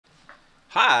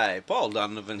Hi, Paul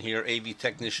Donovan here,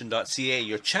 avtechnician.ca,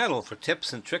 your channel for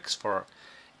tips and tricks for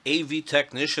AV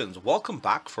technicians. Welcome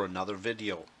back for another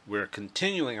video. We're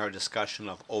continuing our discussion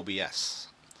of OBS.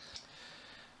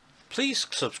 Please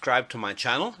subscribe to my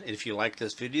channel. If you like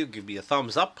this video, give me a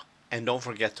thumbs up and don't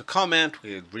forget to comment.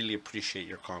 We really appreciate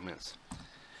your comments.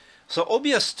 So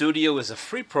OBS Studio is a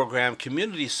free program,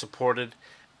 community supported,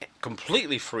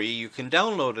 completely free. You can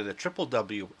download it at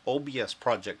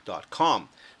www.obsproject.com.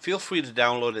 Feel free to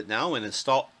download it now and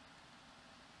install.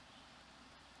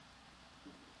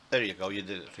 There you go, you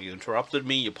did it. You interrupted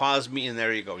me, you paused me, and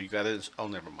there you go. You got it. Oh,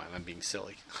 never mind, I'm being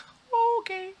silly.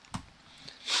 Okay.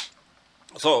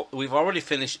 So we've already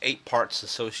finished 8 parts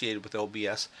associated with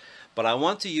OBS, but I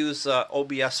want to use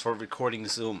OBS for recording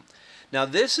Zoom. Now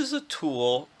this is a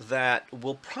tool that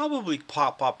will probably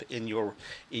pop up in your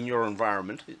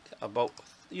environment about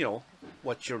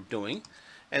what you're doing,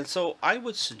 and so I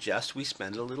would suggest we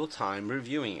spend a little time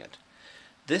reviewing it.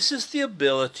 This is the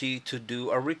ability to do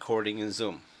a recording in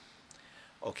Zoom.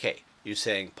 Okay, you're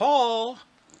saying, Paul,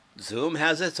 Zoom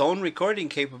has its own recording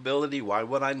capability. Why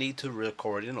would I need to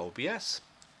record in OBS?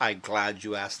 I'm glad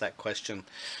you asked that question.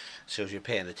 Shows you're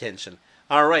paying attention.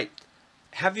 All right.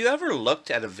 Have you ever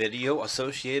looked at a video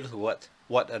associated with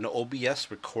what an OBS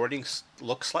recording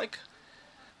looks like?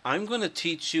 I'm going to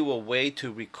teach you a way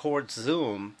to record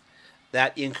Zoom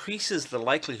that increases the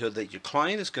likelihood that your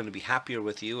client is going to be happier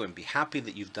with you and be happy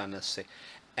that you've done this,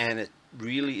 and it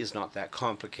really is not that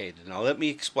complicated. Now let me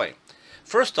explain.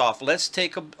 First off, let's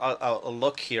take a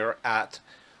look here at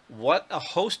what a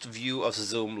host view of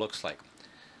Zoom looks like.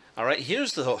 All right,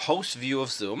 here's the host view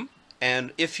of Zoom.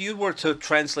 And if you were to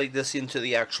translate this into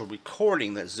the actual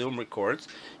recording that Zoom records,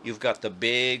 you've got the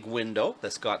big window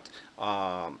that's got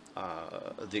the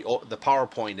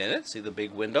PowerPoint in it. See the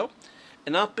big window?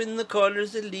 And up in the corner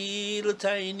is a little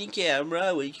tiny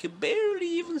camera where you can barely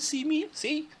even see me.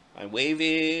 See? I'm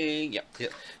waving. Yeah.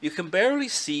 You can barely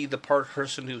see the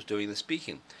person who's doing the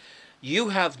speaking. You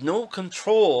have no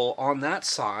control on that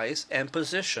size and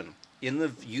position in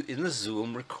the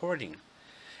Zoom recording.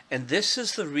 And this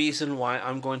is the reason why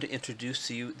I'm going to introduce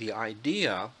to you the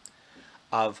idea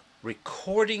of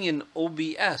recording in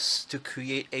OBS to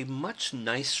create a much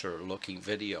nicer looking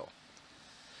video.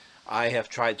 I have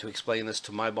tried to explain this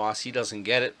to my boss. He doesn't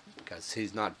get it because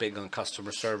he's not big on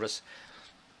customer service.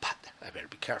 But I better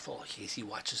be careful in case he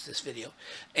watches this video.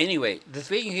 Anyway, the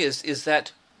thing is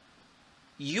that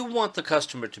you want the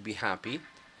customer to be happy.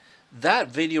 That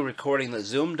video recording that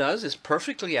Zoom does is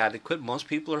perfectly adequate. Most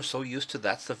people are so used to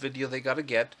that's the video they got to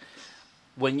get.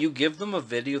 When you give them a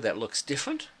video that looks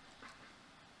different,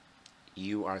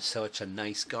 you are such a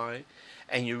nice guy.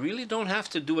 And you really don't have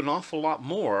to do an awful lot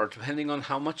more depending on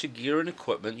how much gear and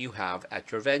equipment you have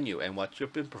at your venue and what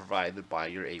you've been provided by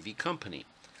your AV company.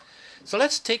 So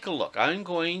let's take a look. I'm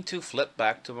going to flip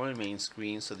back to my main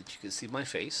screen so that you can see my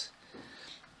face.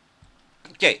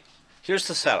 Okay, here's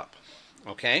the setup.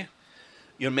 Okay.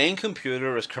 Your main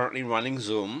computer is currently running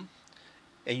Zoom,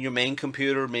 and your main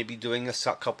computer may be doing a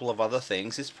couple of other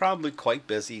things. It's probably quite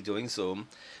busy doing Zoom.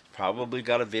 It's probably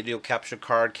got a video capture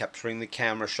card capturing the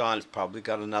camera shot. It's probably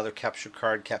got another capture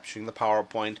card capturing the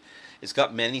PowerPoint. It's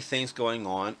got many things going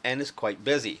on, and it's quite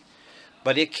busy.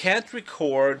 But it can't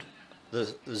record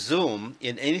the Zoom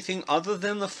in anything other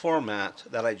than the format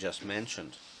that I just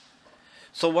mentioned.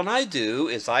 So what I do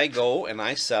is I go and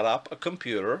I set up a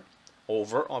computer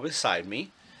over beside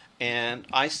me, and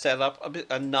I set up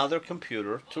another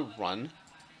computer to run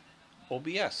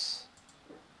OBS.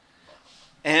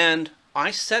 And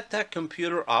I set that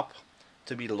computer up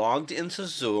to be logged into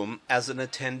Zoom as an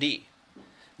attendee.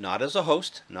 Not as a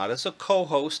host, not as a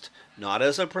co-host, not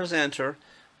as a presenter,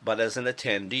 but as an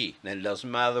attendee. And it doesn't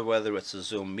matter whether it's a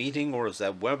Zoom meeting or it's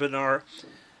a webinar,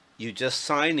 you just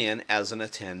sign in as an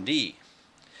attendee.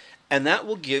 And that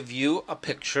will give you a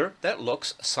picture that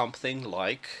looks something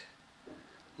like,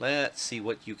 let's see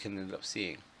what you can end up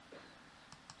seeing.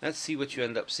 Let's see what you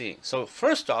end up seeing. So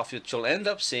first off, what you'll end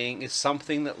up seeing is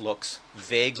something that looks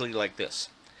vaguely like this.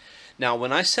 Now,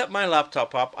 when I set my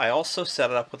laptop up, I also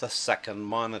set it up with a second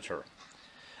monitor.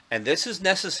 And this is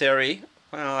necessary.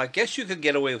 Well, I guess you could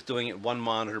get away with doing it one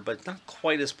monitor, but not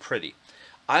quite as pretty.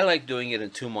 I like doing it in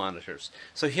 2 monitors.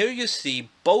 So here you see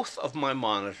both of my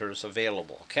monitors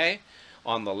available, okay?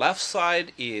 On the left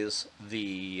side is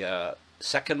the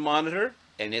second monitor,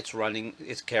 and it's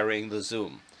carrying the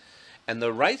Zoom. And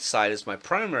the right side is my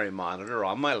primary monitor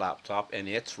on my laptop, and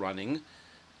it's running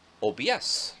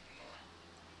OBS.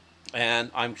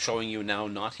 And I'm showing you now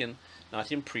not in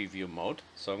preview mode.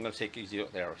 So I'm going to take you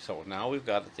there. So now we've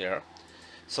got it there.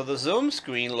 So the Zoom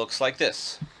screen looks like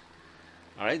this.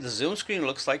 All right, the Zoom screen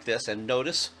looks like this, and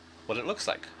notice what it looks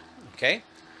like. Okay,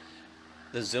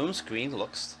 the Zoom screen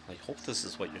looks, I hope this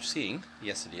is what you're seeing.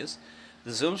 Yes, it is.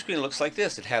 The Zoom screen looks like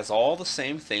this. It has all the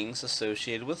same things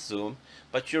associated with Zoom,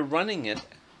 but you're running it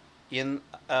in,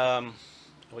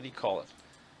 what do you call it?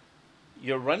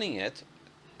 You're running it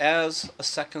as a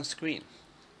second screen.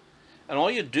 And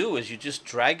all you do is you just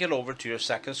drag it over to your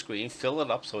second screen, fill it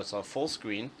up so it's on full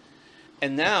screen,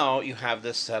 and now you have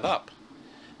this set up.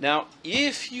 Now,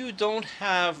 if you don't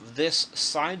have this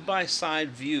side-by-side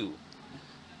view,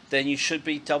 then you should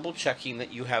be double checking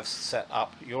that you have set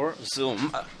up your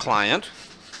Zoom client.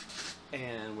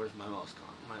 And where's my mouse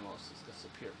gone? My mouse has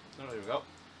disappeared. Oh, there we go.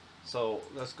 So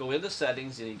let's go into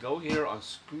settings, and you go here on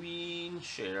screen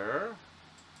share,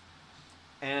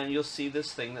 and you'll see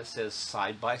this thing that says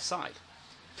side by side.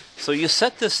 So you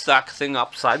set this thing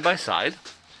up side by side,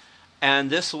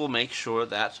 and this will make sure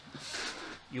that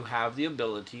you have the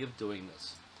ability of doing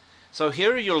this. So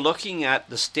here you're looking at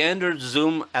the standard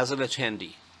Zoom as an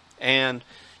attendee, and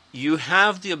you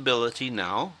have the ability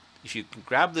now, if you can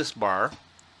grab this bar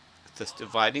that's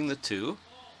dividing the two,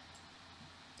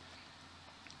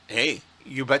 hey,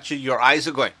 you bet your eyes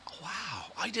are going, wow,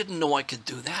 I didn't know I could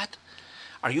do that.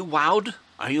 Are you wowed?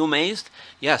 Are you amazed?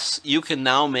 Yes, you can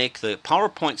now make the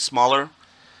PowerPoint smaller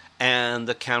and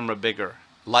the camera bigger.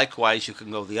 Likewise, you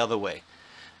can go the other way.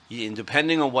 And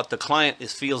depending on what the client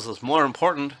feels is more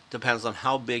important, depends on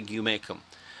how big you make them.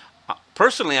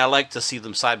 Personally, I like to see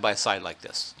them side by side like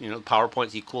this. You know,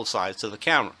 PowerPoint's equal size to the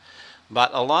camera.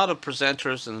 But a lot of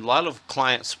presenters and a lot of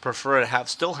clients prefer to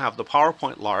still have the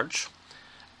PowerPoint large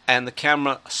and the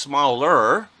camera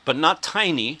smaller, but not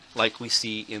tiny like we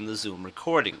see in the Zoom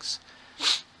recordings.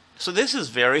 So this is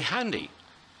very handy.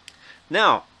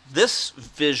 Now, this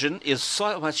vision is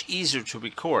so much easier to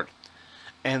record.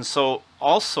 And so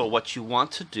also what you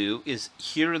want to do is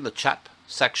here in the chat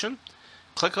section,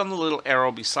 click on the little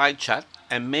arrow beside chat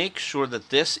and make sure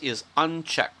that this is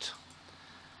unchecked.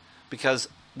 Because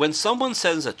when someone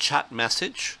sends a chat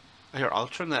message, here, I'll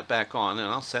turn that back on and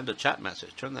I'll send a chat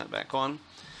message. Turn that back on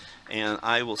and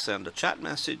I will send a chat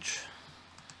message.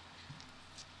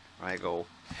 I go,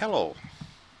 hello.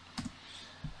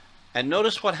 And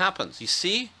notice what happens. You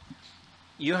see,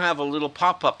 you have a little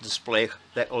pop-up display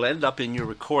that will end up in your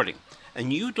recording.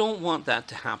 And you don't want that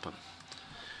to happen.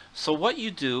 So what you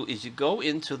do is you go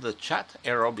into the chat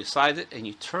arrow beside it and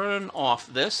you turn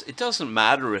off this. It doesn't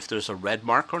matter if there's a red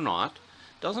mark or not.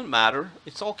 Doesn't matter.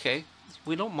 It's okay.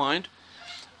 We don't mind.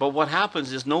 But what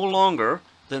happens is no longer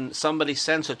than somebody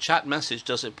sends a chat message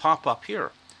does it pop up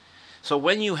here. So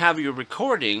when you have your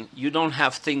recording, you don't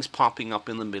have things popping up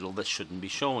in the middle that shouldn't be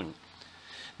showing.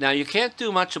 Now you can't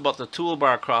do much about the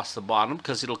toolbar across the bottom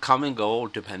because it'll come and go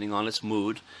depending on its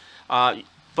mood. But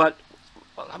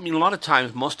I mean, a lot of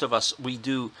times, most of us, we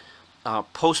do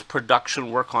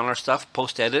post-production work on our stuff,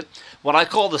 post-edit. What I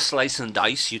call the slice and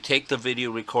dice. You take the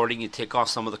video recording, you take off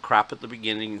some of the crap at the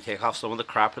beginning, you take off some of the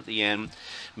crap at the end.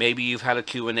 Maybe you've had a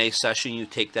Q&A session, you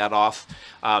take that off.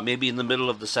 Maybe in the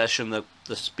middle of the session, the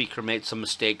speaker made some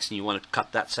mistakes and you want to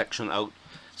cut that section out.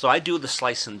 So I do the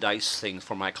slice and dice thing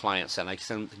for my clients, and I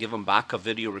give them back a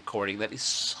video recording that is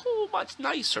so much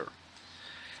nicer.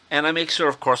 And I make sure,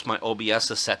 of course, my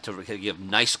OBS is set to give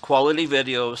nice quality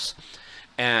videos,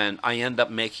 and I end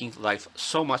up making life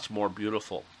so much more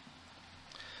beautiful.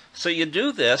 So you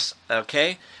do this,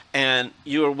 okay, and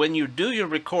when you do your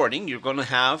recording, you're going to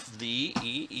have the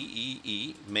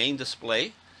main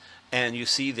display, and you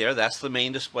see there, that's the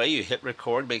main display. You hit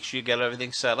record, make sure you get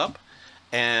everything set up,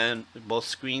 and both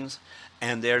screens,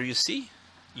 and there you see.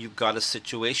 You've got a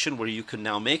situation where you can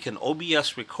now make an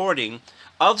OBS recording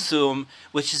of Zoom,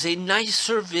 which is a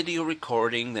nicer video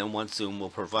recording than what Zoom will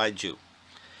provide you.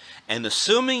 And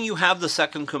assuming you have the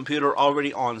second computer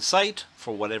already on site,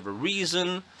 for whatever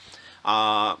reason,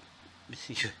 you're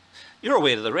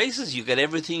away to the races. You get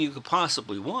everything you could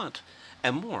possibly want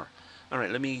and more. All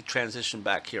right, let me transition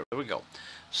back here. There we go.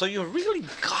 So you've really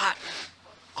got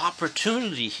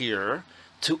opportunity here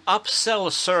to upsell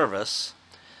a service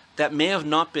that may have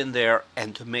not been there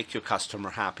and to make your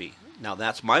customer happy. Now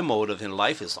that's my motive in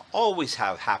life, is to always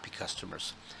have happy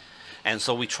customers. And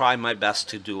so we try my best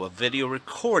to do a video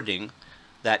recording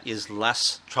that is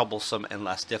less troublesome and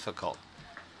less difficult.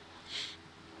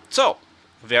 So,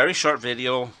 very short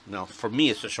video. Now for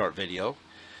me it's a short video.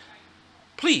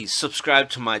 Please subscribe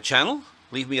to my channel.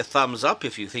 Leave me a thumbs up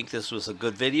if you think this was a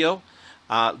good video.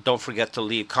 Don't forget to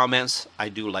leave comments. I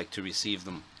do like to receive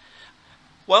them.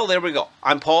 Well, there we go.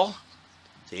 I'm Paul,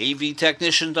 the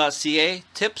avtechnician.ca,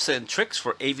 tips and tricks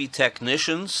for AV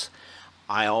technicians.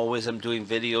 I always am doing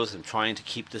videos and trying to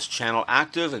keep this channel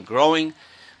active and growing.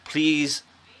 Please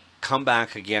come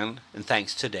back again, and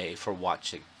thanks today for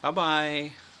watching.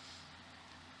 Bye-bye.